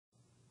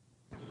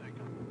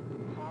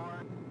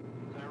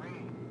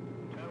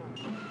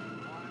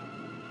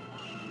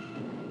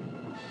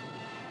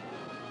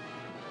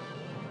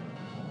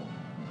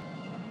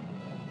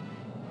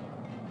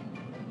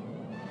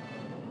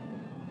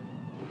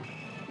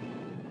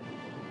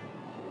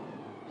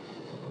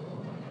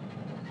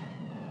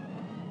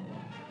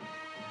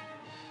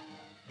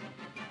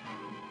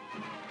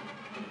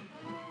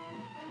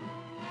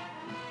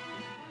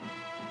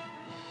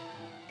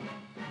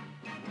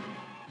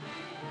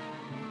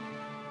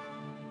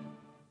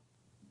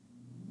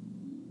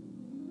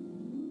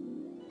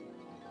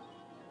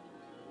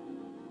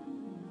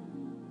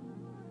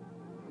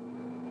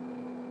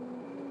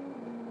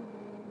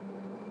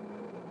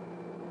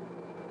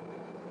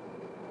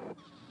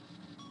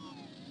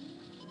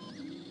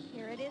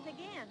is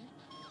again.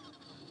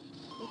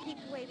 It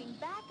keeps waving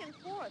back and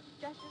forth,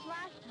 just as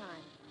last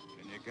time.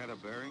 Can you get a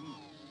bearing?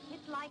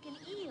 It's like an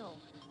eel.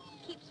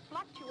 Keeps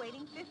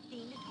fluctuating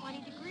 15 to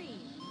 20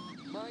 degrees.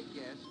 My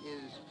guess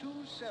is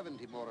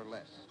 270, more or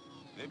less.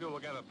 Maybe we'll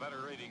get a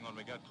better reading when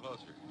we get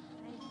closer.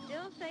 I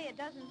still say it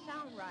doesn't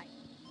sound right.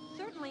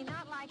 Certainly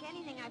not like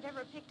anything I've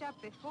ever picked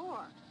up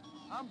before.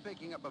 I'm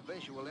picking up a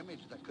visual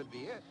image that could be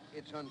it.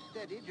 It's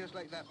unsteady, just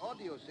like that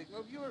audio signal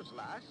of yours,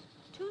 lass.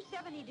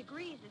 270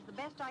 degrees is the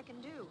best I can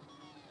do.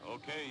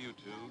 Okay, you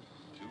two.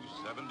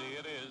 270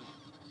 it is.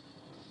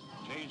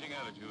 Changing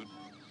attitude.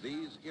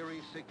 These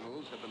eerie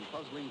signals have been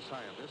puzzling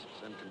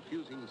scientists and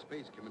confusing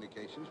space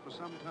communications for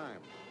some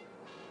time.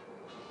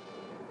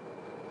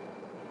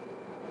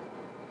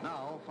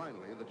 Now,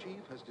 finally, the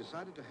chief has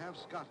decided to have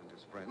Scott and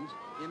his friends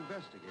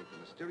investigate the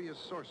mysterious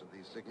source of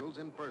these signals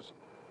in person.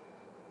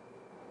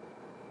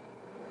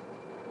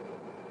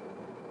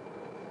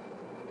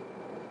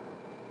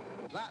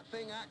 That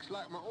thing acts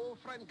like my old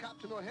friend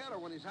Captain O'Hara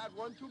when he's had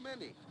one too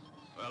many.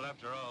 Well,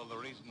 after all, the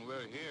reason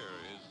we're here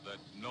is that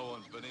no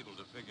one's been able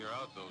to figure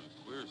out those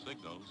queer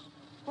signals.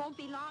 Won't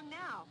be long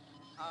now.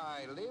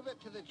 I leave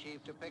it to the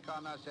chief to pick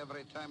on us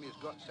every time he's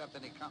got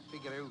something he can't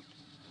figure out.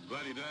 I'm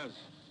glad he does.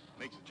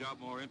 Makes the job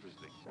more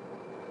interesting.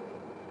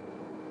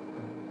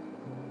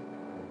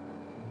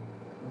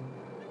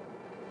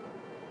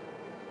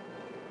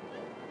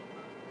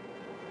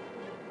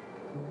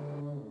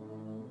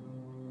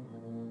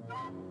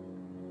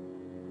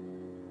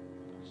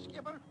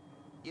 Skipper,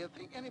 you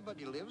think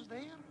anybody lives there?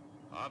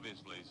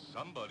 Obviously,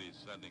 somebody's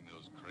sending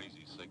those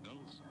crazy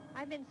signals.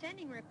 I've been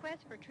sending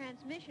requests for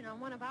transmission on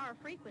one of our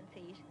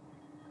frequencies,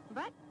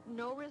 but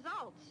no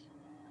results.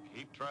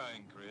 Keep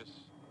trying, Chris.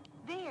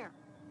 There.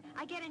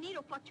 I get a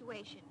needle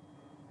fluctuation.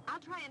 I'll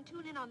try and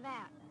tune in on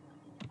that.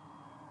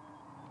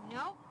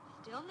 Nope,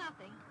 still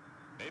nothing.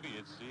 Maybe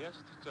it's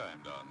siesta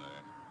time down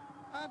there.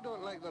 I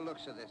don't like the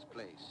looks of this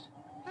place.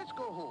 Let's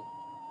go home.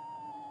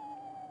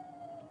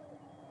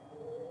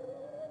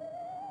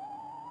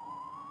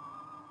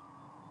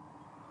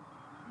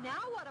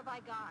 Now what have I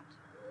got?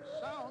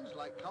 Sounds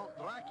like Count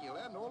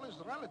Dracula and all his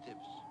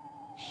relatives.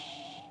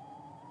 Shh.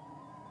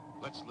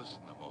 Let's listen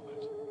a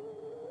moment.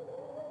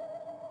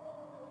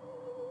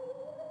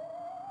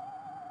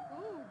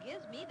 Ooh,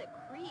 gives me the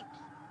creeps.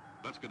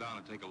 Let's go down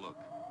and take a look.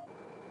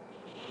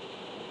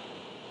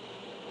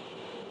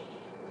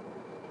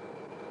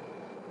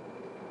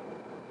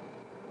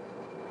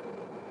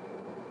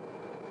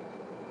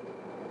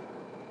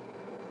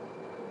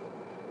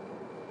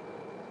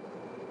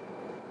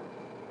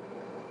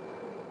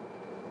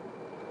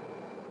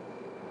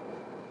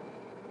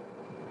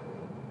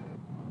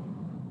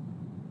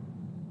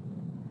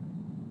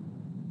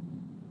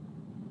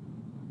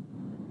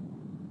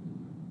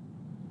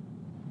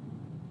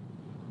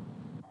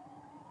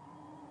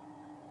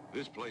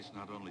 This place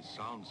not only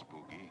sounds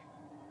spooky,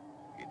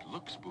 it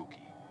looks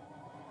spooky.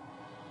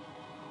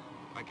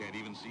 I can't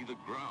even see the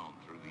ground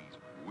through these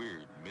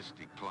weird,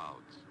 misty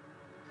clouds.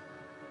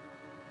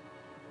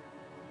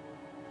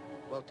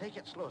 Well, take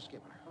it slow,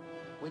 Skipper.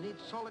 We need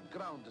solid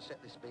ground to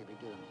set this baby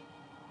doing.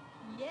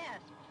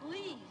 Yes,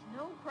 please,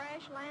 no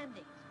crash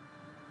landings.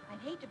 I'd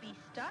hate to be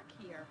stuck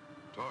here.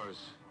 Taurus,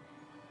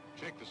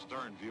 check the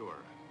stern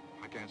viewer.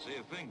 I can't see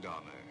a thing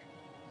down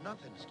there.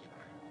 Nothing, Skipper.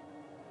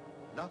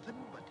 Nothing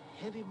but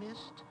heavy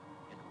mist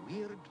and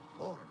weird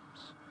forms.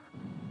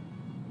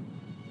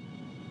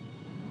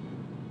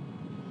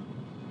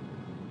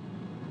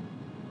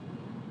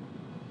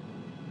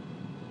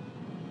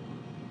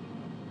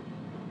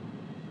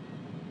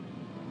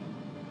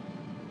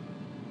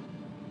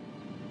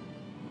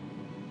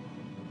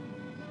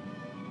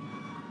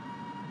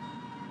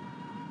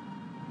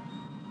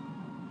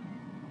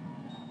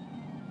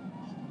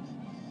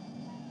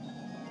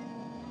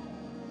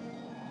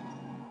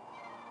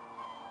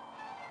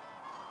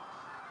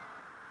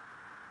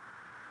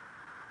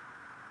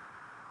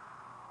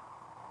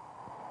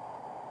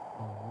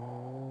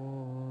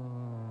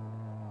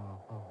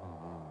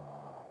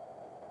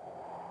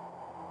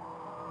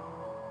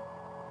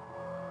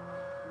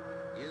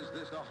 Is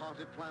this a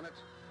haunted planet?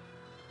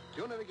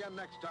 Tune in again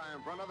next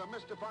time for another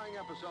mystifying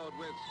episode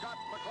with Scott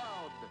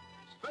McCloud,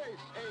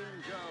 Space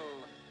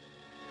Angel.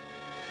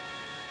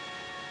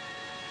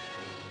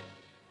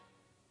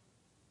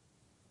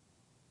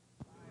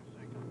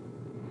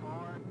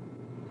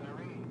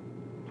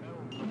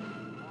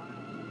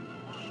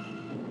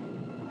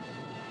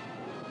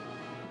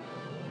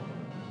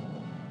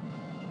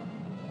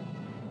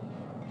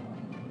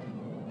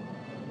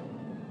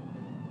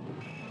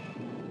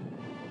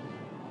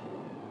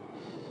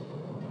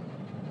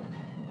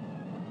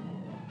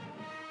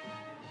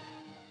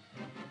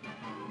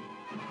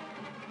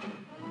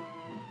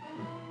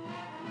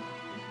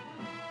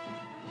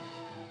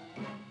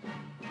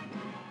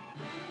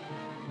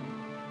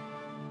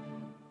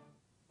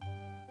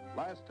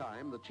 Last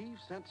time, the chief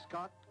sent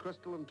Scott,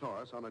 Crystal, and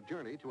Taurus on a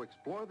journey to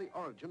explore the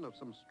origin of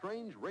some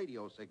strange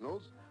radio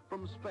signals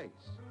from space.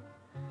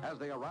 As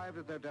they arrived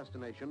at their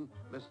destination,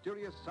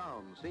 mysterious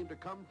sounds seemed to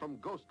come from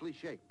ghostly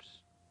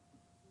shapes.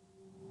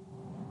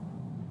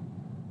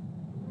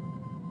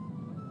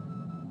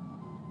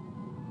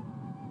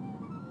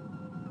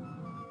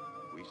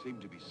 seem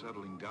to be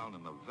settling down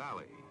in the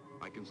valley.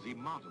 I can see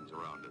mountains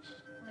around us.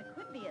 Well, it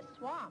could be a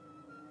swamp.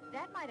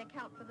 That might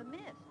account for the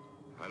mist.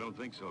 I don't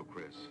think so,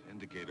 Chris.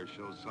 Indicator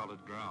shows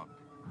solid ground.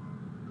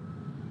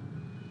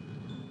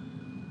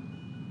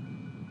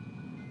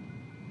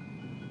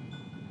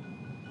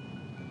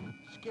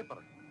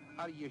 Skipper,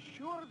 are you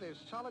sure there's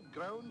solid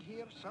ground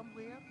here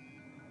somewhere?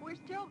 We're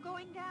still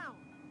going down.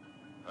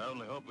 I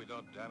only hope we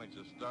don't damage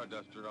the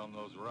Starduster on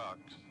those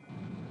rocks.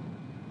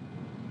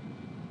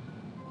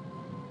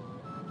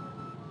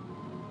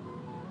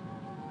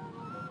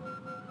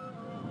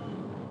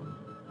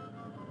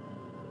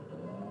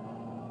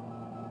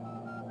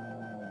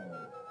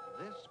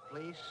 This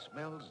place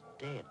smells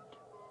dead.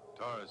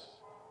 Taurus,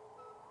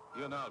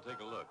 you now take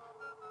a look.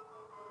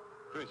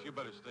 Chris, you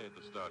better stay at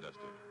the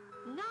Starduster.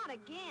 Not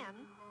again.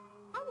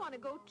 I want to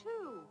go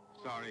too.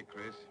 Sorry,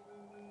 Chris.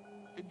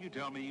 Didn't you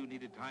tell me you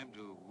needed time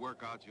to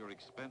work out your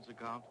expense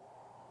account?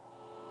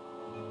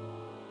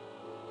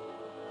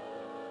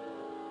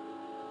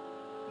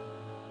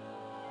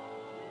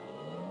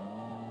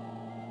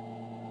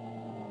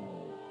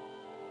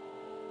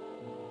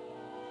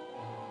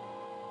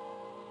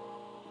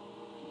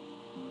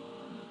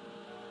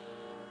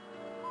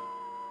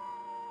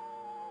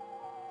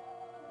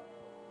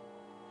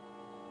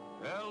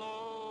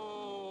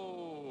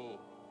 Hello!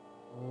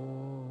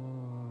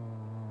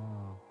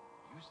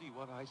 You see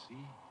what I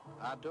see?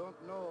 I don't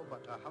know,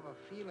 but I have a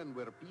feeling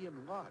we're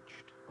being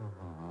watched.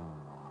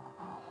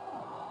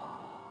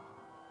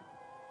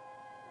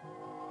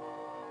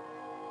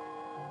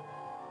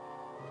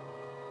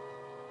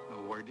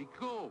 Now, where'd he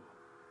go?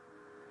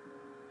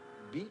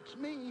 Beats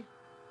me.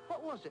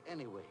 What was it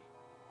anyway?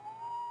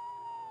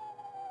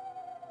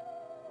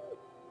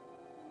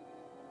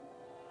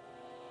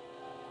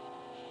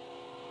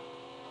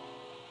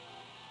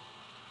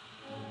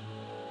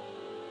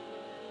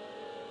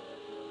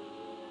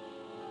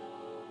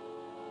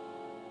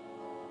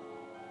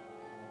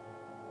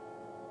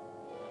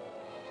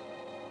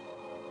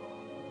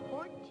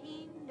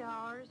 $14.29.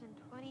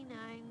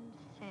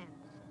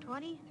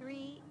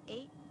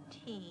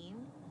 23.18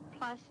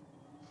 plus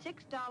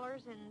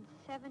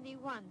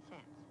 $6.71.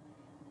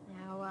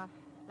 Now,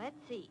 let's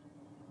see.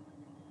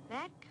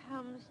 That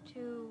comes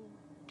to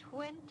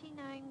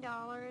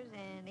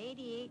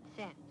 $29.88.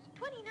 $29.89.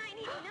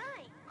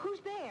 Who's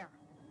there?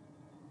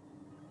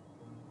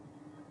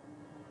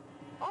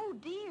 Oh,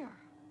 dear.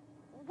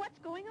 What's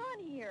going on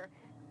here?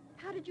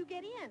 How did you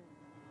get in?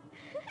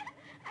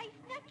 I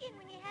snuck in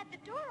when you had the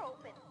door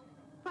open.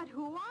 But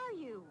who are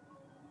you?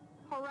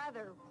 Or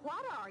rather,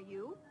 what are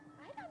you?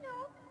 I don't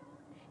know.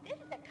 This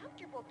is a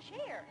comfortable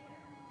chair.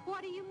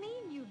 What do you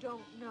mean you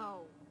don't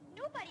know?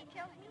 Nobody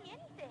tells me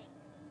anything.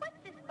 What's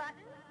this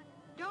button?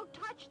 Don't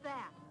touch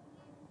that.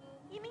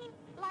 You mean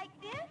like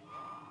this?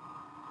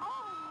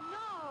 Oh, no!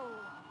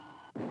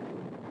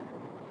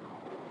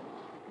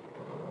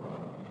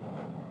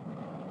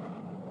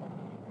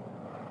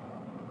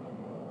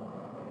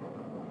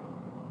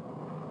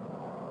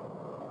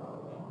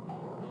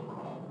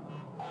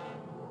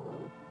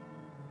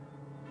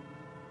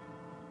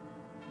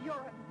 You're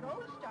a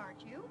ghost,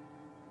 aren't you?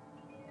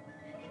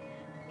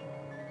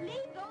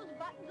 Leave those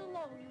buttons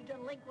alone, you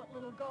delinquent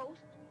little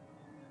ghost.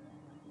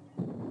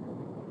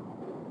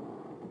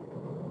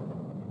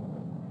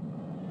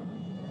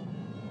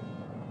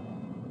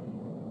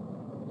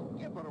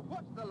 Skipper,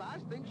 what's the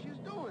last thing she's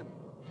doing?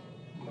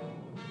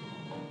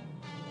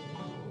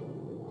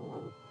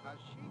 Has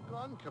she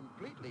gone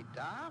completely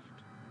daft?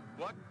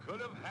 What could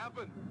have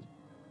happened?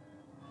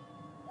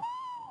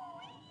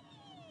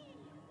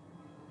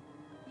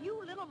 You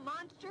little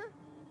monster.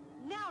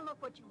 Now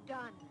look what you've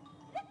done.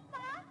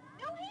 Pippa,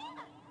 no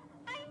hands.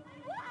 I'm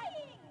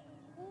flying.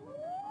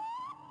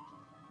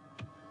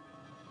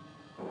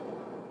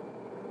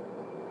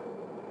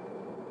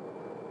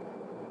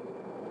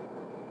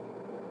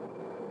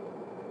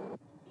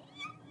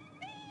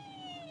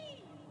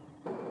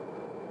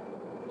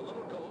 The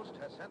little ghost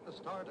has sent the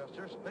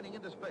Starduster spinning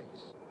into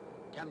space.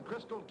 Can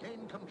Crystal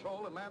gain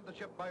control and land the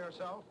ship by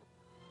herself?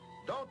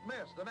 Don't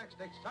miss the next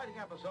exciting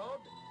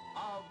episode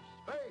of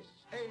Space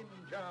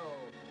Angel.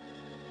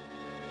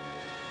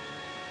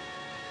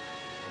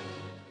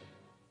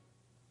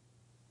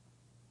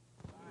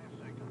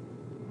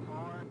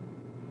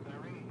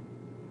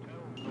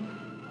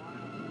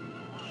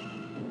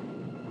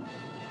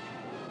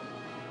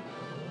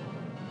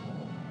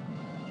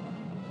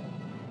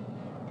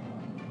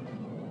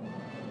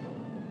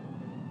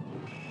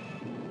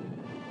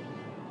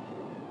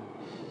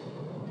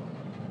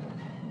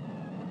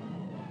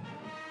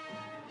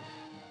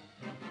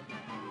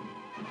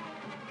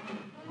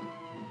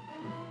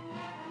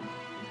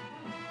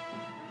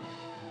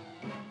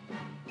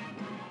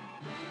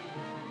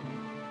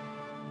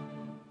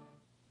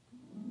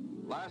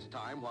 Last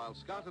time, while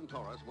Scott and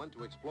Taurus went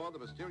to explore the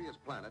mysterious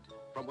planet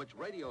from which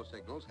radio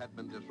signals had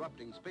been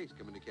disrupting space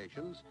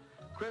communications,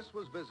 Chris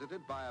was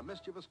visited by a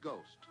mischievous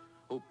ghost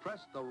who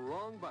pressed the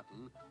wrong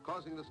button,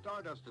 causing the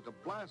Starduster to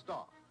blast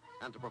off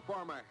and to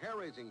perform a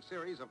hair-raising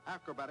series of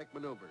acrobatic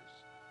maneuvers.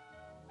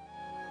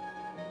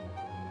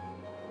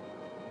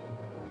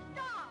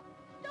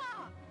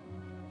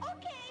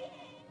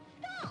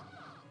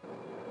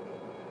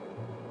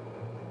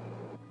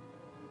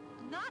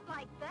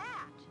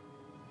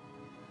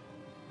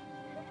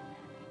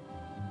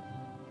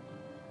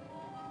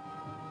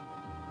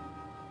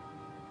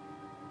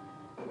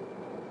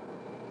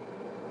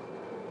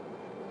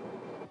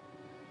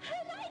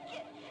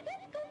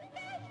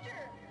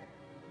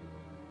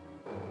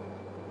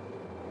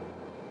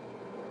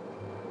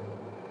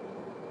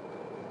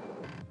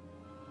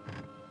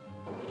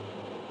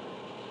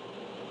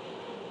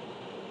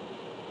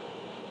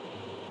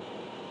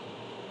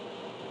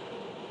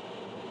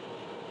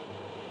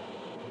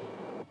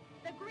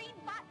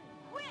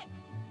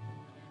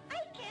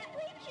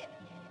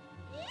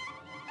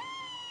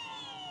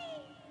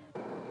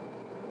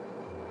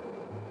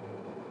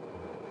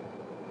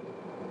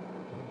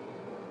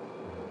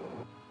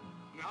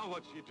 Now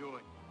what's she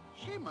doing?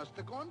 She must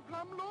have gone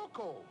plumb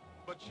loco.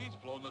 But she's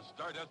flown the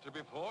Starduster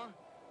before.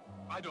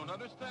 I don't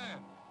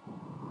understand.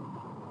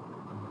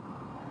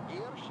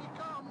 Here she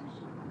comes.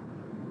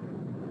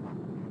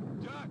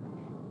 Duck!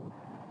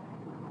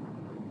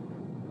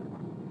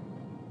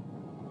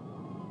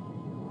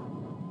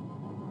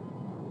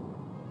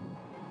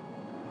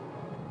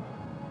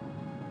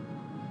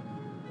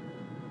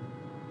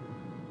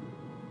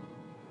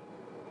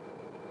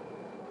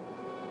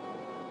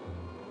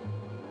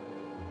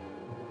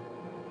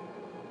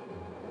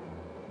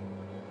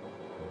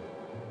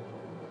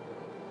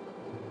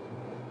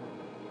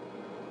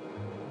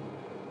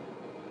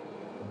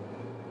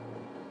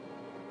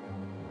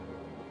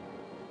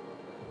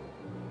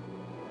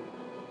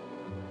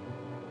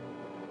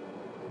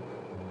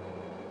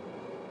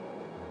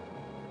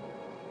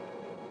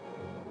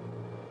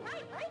 I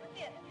like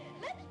this.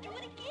 Let's do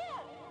it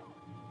again.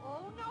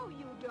 Oh, no,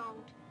 you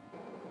don't.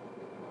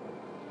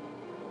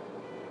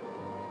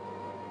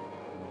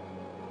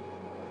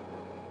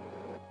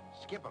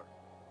 Skipper,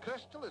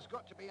 Crystal has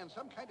got to be in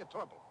some kind of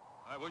trouble.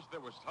 I wish there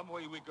was some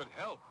way we could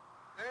help.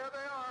 There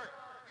they are.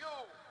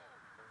 You.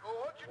 Oh,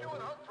 what you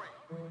doing, Humphrey?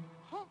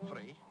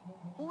 Humphrey?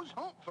 Who's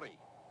Humphrey?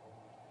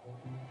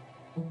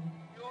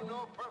 You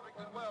know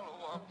perfectly well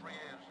who Humphrey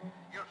is.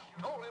 You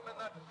stole him in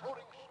that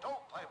floating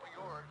stovepipe of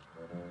yours.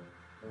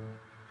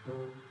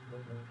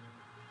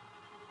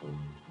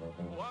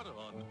 What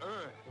on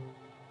earth?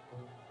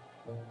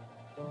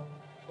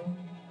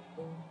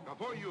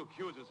 Before you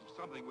accuse us of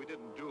something we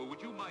didn't do,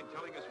 would you mind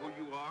telling us who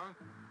you are?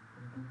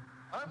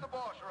 I'm the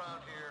boss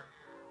around here.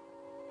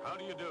 How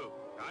do you do?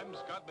 I'm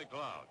Scott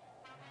McCloud.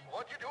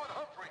 What you doing,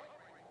 Humphrey?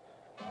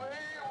 We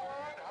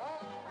want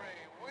Humphrey.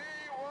 We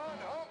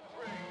want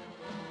Humphrey.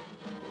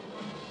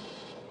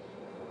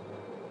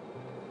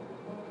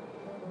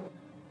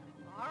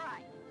 All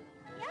right.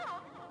 Yeah.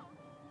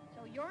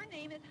 So your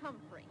name is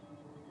Humphrey.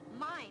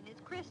 Mine is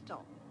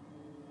Crystal.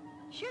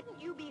 Shouldn't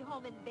you be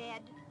home in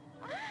bed?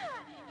 Ah,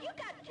 you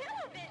got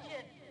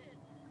television.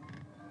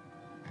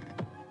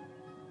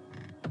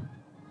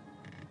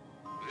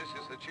 This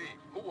is the chief.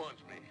 Who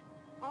wants me?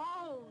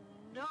 Oh,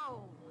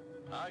 no.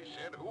 I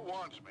said, who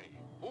wants me?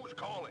 Who's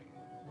calling?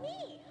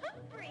 Me,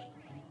 Humphrey.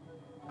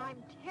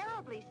 I'm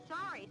terribly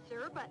sorry,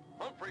 sir, but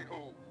Humphrey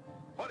who?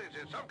 What is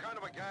it, some kind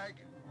of a gag?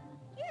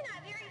 You're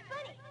not very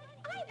funny.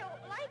 I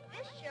don't like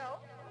this show.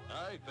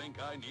 I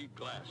think I need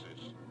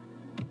glasses.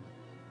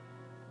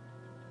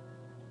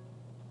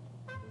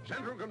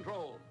 Central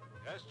Control.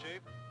 Yes,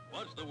 Chief?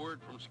 What's the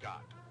word from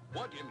Scott?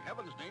 What in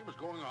heaven's name is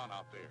going on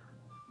out there?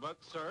 But,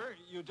 sir,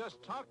 you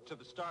just talked to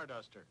the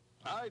Starduster.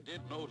 I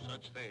did no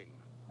such thing.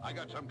 I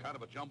got some kind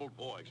of a jumbled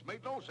voice.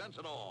 Made no sense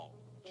at all.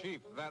 Chief,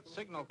 that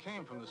signal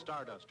came from the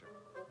Starduster.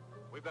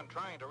 We've been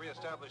trying to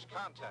reestablish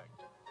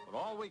contact, but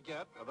all we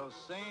get are those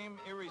same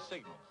eerie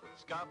signals that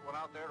Scott went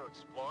out there to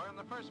explore in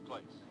the first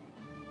place.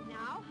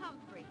 now,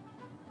 Humphrey,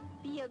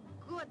 be a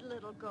good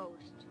little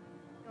ghost,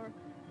 or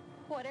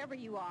whatever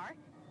you are,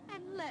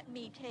 and let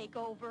me take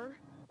over.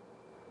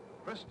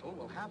 Crystal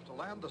will have to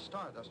land the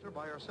Starduster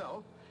by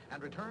herself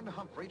and return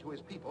Humphrey to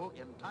his people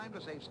in time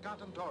to save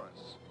Scott and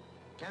Taurus.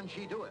 Can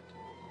she do it?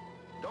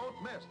 Don't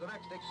miss the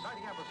next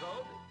exciting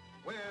episode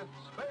with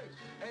Space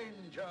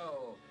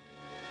Angel.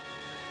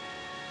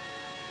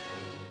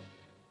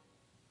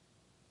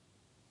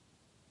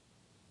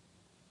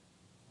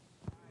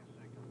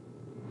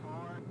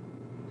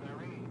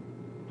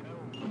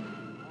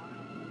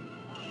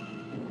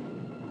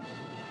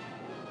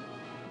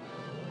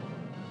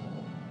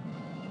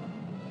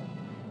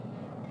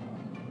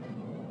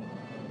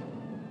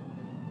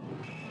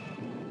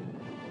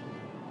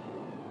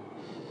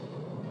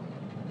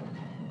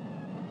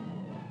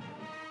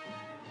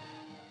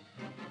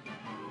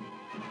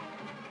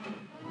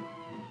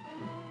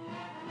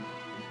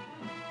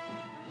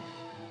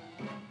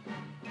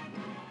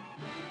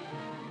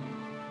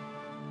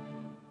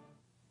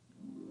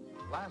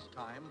 Last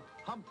time,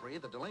 Humphrey,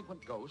 the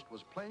delinquent ghost,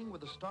 was playing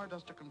with the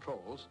Starduster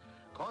controls,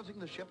 causing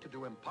the ship to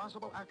do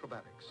impossible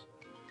acrobatics.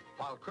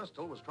 While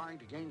Crystal was trying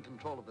to gain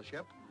control of the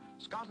ship,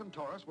 Scott and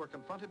Taurus were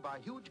confronted by a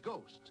huge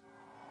ghost.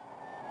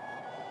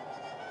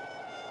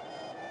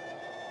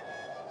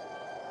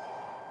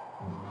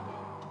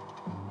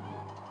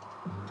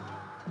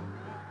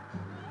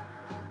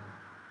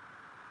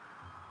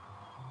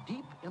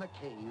 Deep in a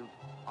cave,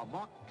 a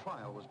mock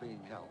trial was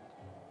being held.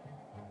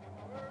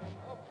 Where's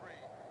Humphrey?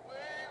 We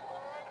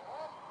want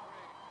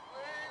Humphrey.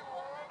 We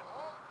want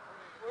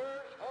Humphrey.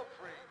 Where's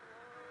Humphrey?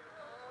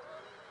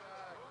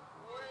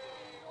 We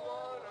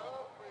want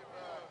Humphrey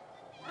back.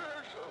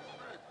 Where's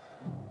Humphrey?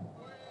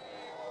 We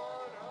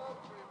want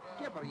Humphrey back.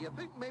 Skipper, you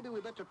think maybe we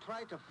better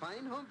try to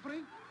find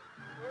Humphrey?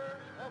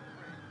 Where's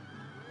Humphrey?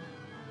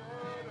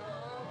 We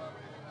want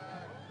Humphrey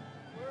back.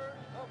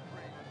 Where's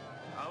Humphrey?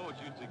 How would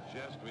you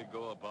suggest we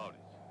go about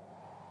it?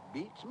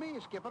 Beats me,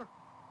 Skipper.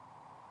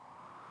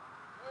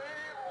 We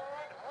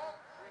want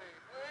Humphrey.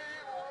 We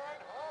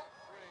want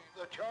Humphrey.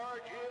 The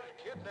charge is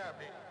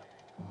kidnapping.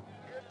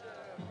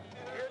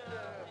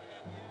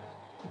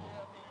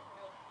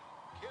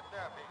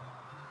 Kidnapping.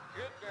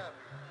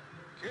 Kidnapping.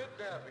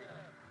 Kidnapping.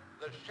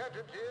 The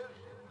sentence is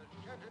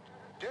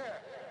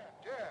death.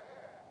 Death.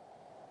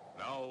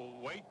 Now,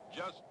 wait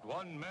just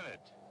 1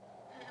 minute.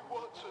 He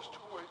wants us to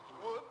wait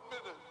 1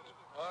 minute.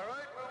 All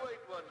right, we'll wait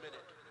 1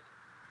 minute.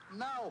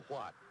 Now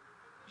what?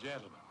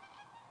 Gentlemen,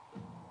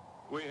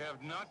 we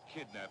have not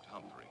kidnapped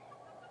Humphrey.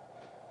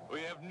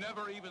 We have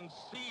never even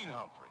seen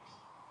Humphrey.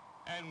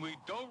 And we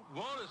don't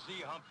want to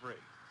see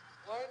Humphrey.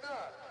 Why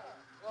not?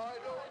 Why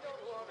don't you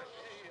want to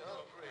see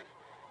Humphrey?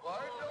 Why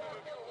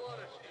don't you want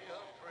to see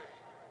Humphrey?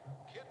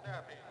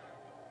 Kidnapping.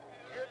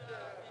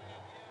 Kidnapping.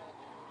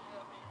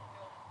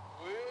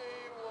 We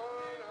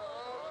want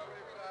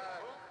Humphrey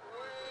back.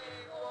 We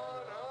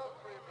want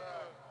Humphrey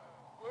back.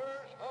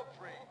 Where's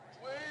Humphrey?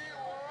 We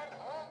want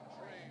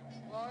Humphrey.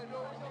 Why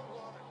don't you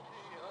want to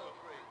see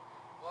Humphrey?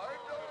 Why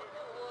don't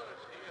you want to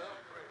see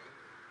Humphrey?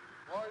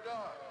 Why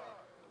not?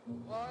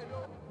 Why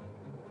don't...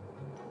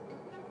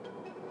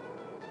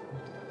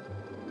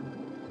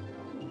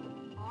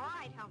 All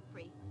right,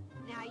 Humphrey.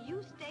 Now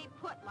you stay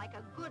put like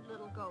a good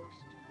little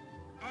ghost.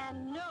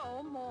 And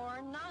no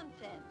more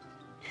nonsense.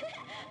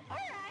 All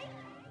right.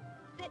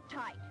 Sit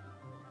tight.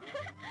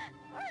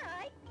 All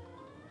right.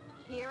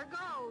 Here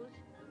goes.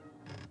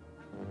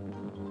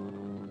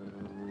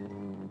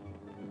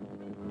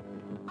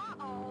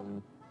 Uh-oh.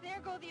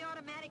 There go the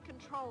automatic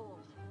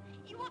controls.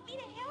 You want me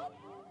to help?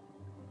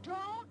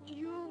 Don't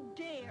you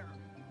dare.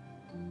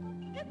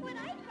 Look what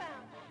I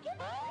found. Get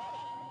ready.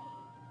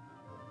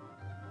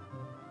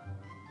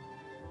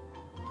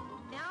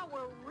 Now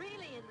we're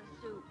really in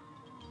the soup.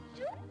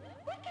 Soup?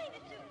 What kind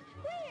of soup?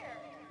 Where?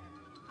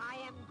 I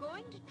am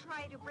going to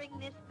try to bring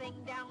this thing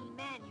down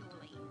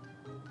manually.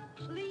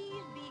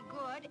 Please be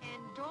good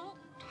and don't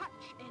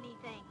touch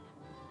anything.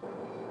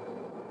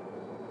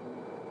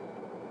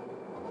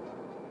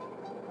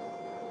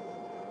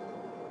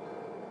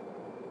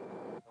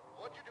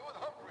 What'd you do with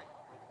Humphrey?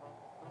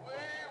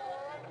 We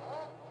want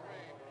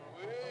Humphrey.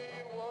 We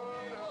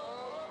want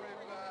Humphrey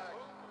back.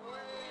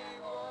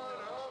 We want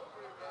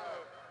Humphrey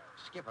back.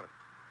 Skipper,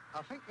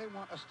 I think they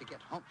want us to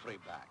get Humphrey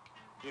back.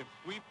 If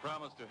we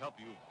promise to help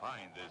you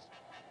find this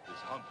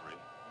Humphrey,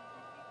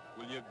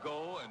 will you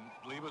go and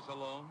leave us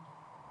alone?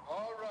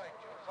 All right,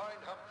 you find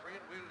Humphrey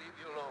and we'll leave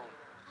you alone.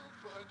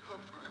 Find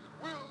Humphrey.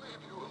 We'll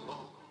leave you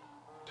alone.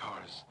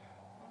 Taurus,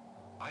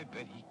 I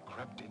bet he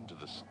crept into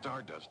the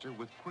Starduster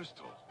with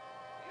Crystal.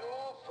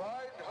 You'll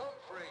find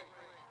Humphrey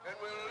and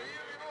we'll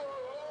leave you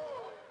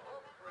alone.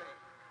 Humphrey,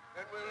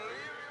 and we'll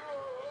leave you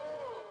alone.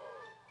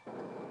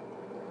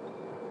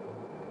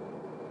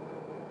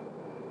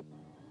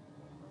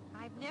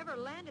 I've never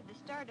landed the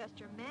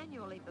Starduster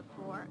manually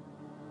before.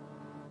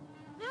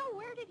 Now,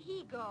 where did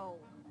he go?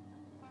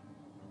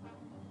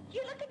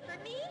 You looking for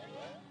me?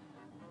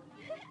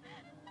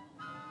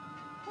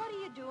 What are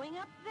you doing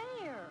up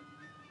there?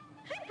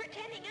 I'm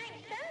pretending I'm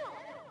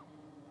sound.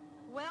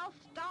 Well,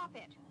 stop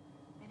it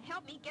and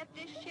help me get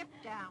this ship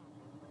down.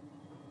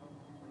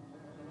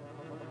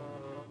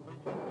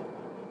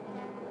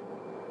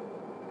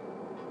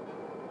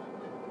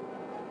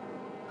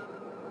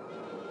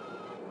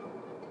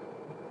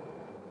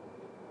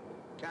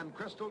 Can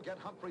Crystal get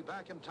Humphrey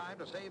back in time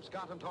to save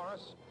Scott and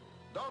Taurus?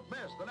 Don't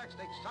miss the next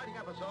exciting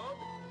episode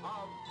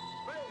of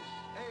Space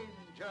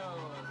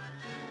Angels.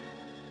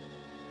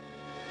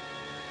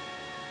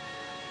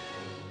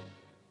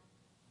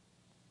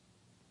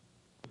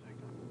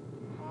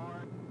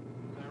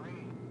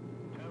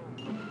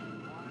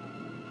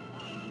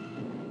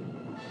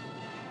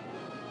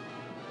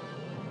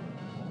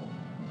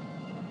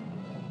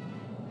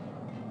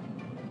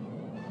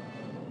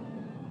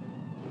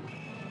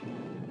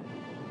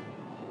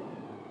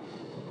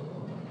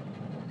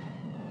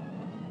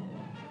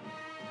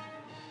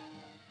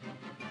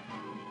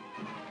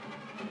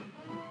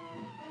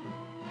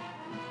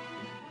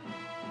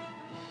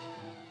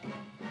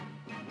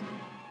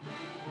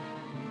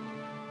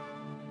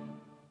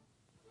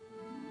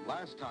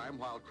 Last time,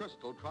 while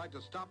Crystal tried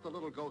to stop the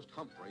little ghost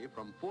Humphrey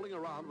from fooling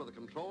around with the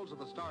controls of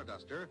the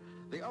Starduster,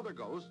 the other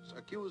ghosts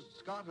accused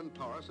Scott and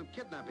Taurus of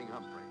kidnapping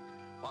Humphrey,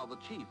 while the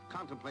chief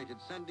contemplated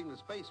sending the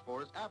Space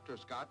Force after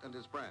Scott and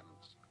his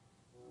friends.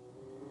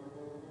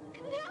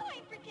 Now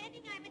I'm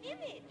pretending I'm an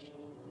image.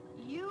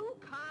 You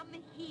come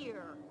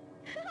here.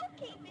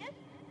 Okay, miss.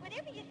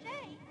 Whatever you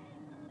say.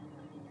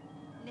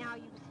 Now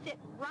you sit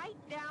right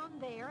down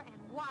there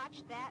and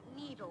watch that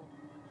needle.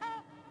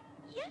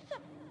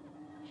 Yes'm.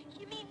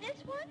 You mean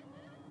this one?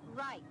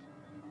 Right.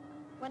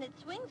 When it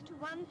swings to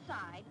one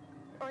side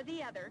or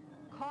the other,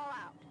 call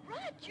out.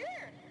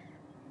 Roger.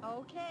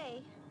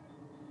 Okay.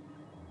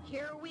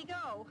 Here we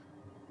go.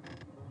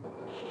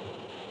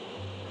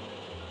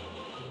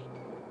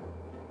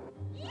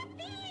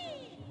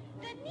 Yippee!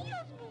 The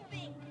needle's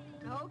moving.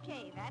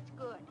 Okay, that's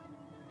good.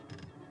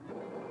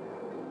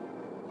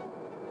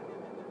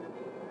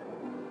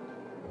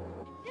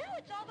 Now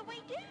it's all the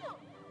way down.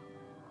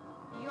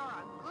 You're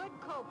a good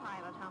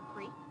co-pilot,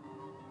 Humphrey.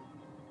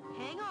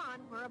 Hang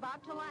on, we're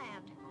about to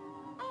land.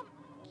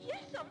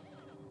 Yes'm.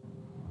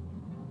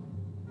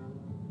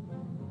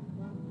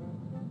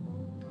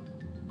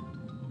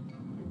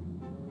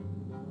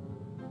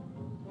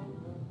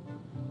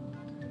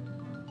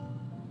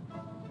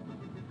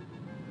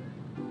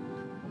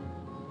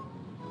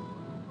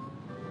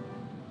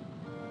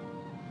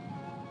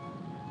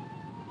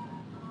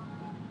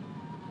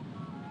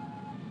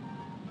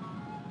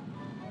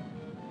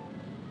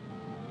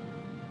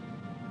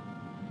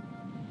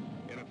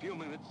 few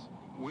minutes,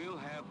 we'll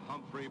have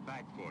Humphrey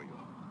back for you.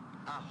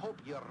 I hope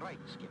you're right,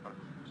 Skipper.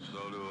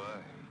 So do I.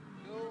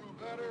 You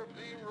better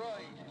be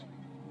right.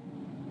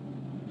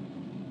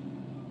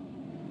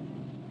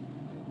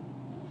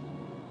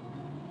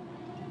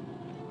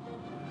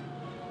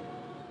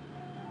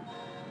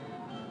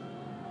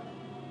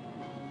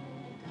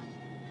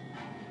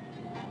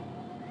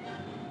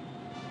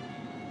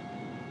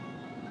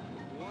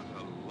 What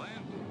a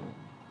landing.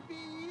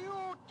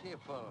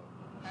 Beautiful.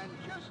 And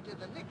just in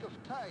the nick of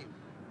time.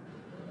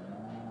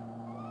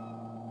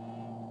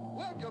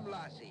 Welcome,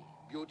 lassie.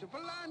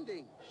 Beautiful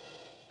landing.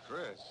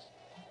 Chris,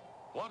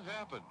 what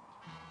happened?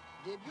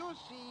 Did you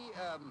see,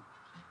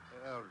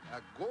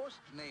 a ghost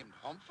named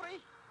Humphrey?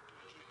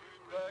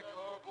 Back,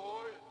 our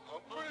boy,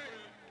 Humphrey.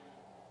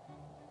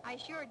 I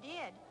sure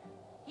did.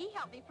 He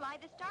helped me fly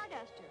the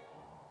Starduster.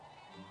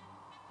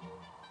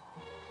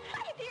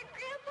 Hi there,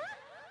 Grandma.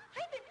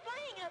 I've been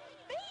flying a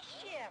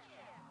spaceship.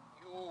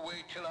 You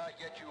wait till I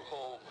get you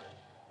home.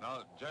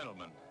 Now,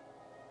 gentlemen,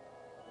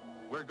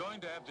 we're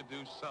going to have to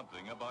do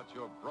something about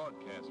your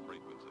broadcast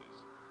frequencies.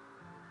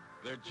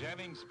 They're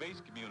jamming space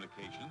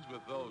communications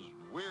with those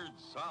weird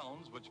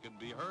sounds which can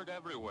be heard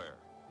everywhere.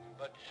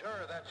 But,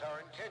 sir, that's our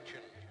intention.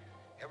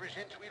 Ever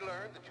since we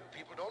learned that you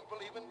people don't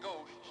believe in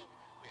ghosts,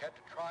 we had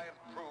to try and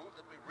prove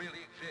that we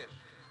really exist.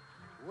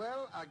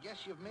 Well, I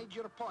guess you've made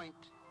your point.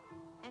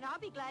 And I'll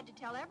be glad to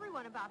tell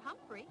everyone about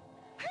Humphrey.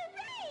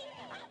 Hooray!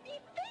 I'll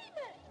be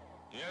famous.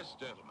 Yes,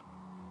 gentlemen.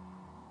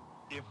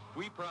 If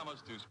we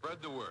promise to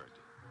spread the word,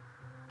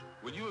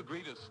 will you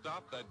agree to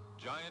stop that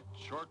giant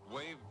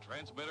shortwave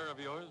transmitter of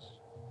yours?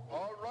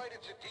 All right,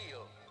 it's a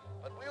deal.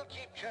 But we'll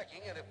keep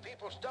checking, and if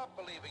people stop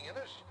believing in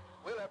us,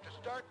 we'll have to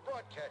start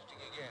broadcasting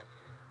again.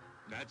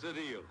 That's a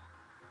deal.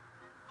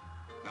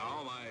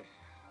 Now,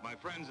 my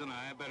friends and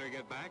I better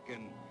get back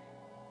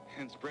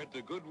and spread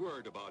the good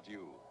word about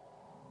you.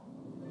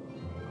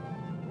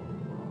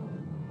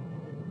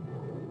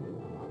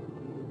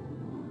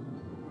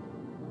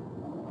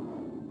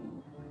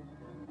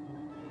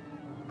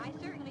 I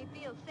certainly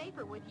feel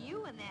safer with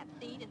you in that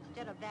seat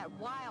instead of that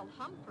wild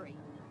Humphrey.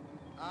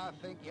 I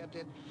think you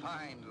did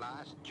fine,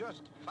 lass.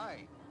 Just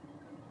fine.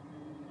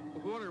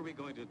 What are we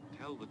going to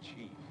tell the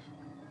chief?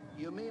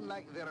 You mean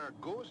like there are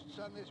ghosts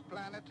on this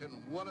planet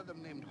and one of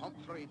them named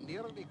Humphrey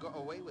nearly got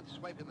away with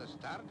swiping the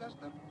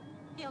Starduster?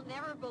 He'll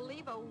never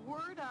believe a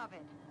word of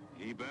it.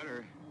 He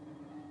better,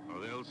 or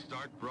they'll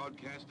start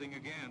broadcasting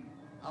again.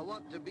 I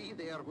want to be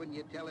there when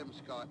you tell him,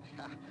 Scott.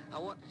 I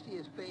want to see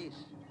his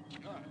face.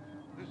 Scott,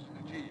 this is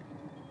the chief.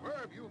 Where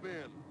have you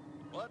been?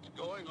 What's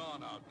going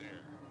on out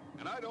there?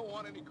 And I don't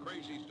want any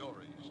crazy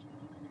stories.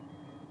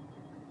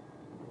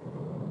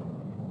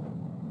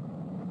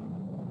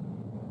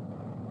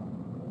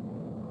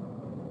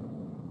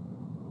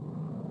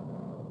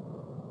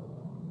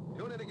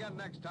 Tune in again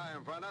next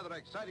time for another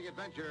exciting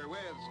adventure with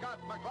Scott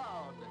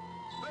McCloud,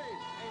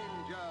 Space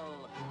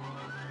Angel.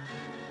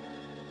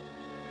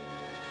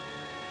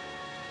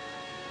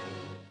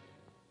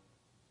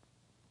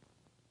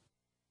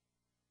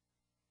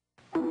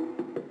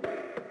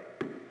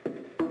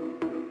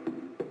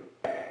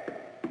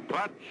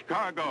 Clutch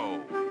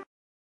cargo.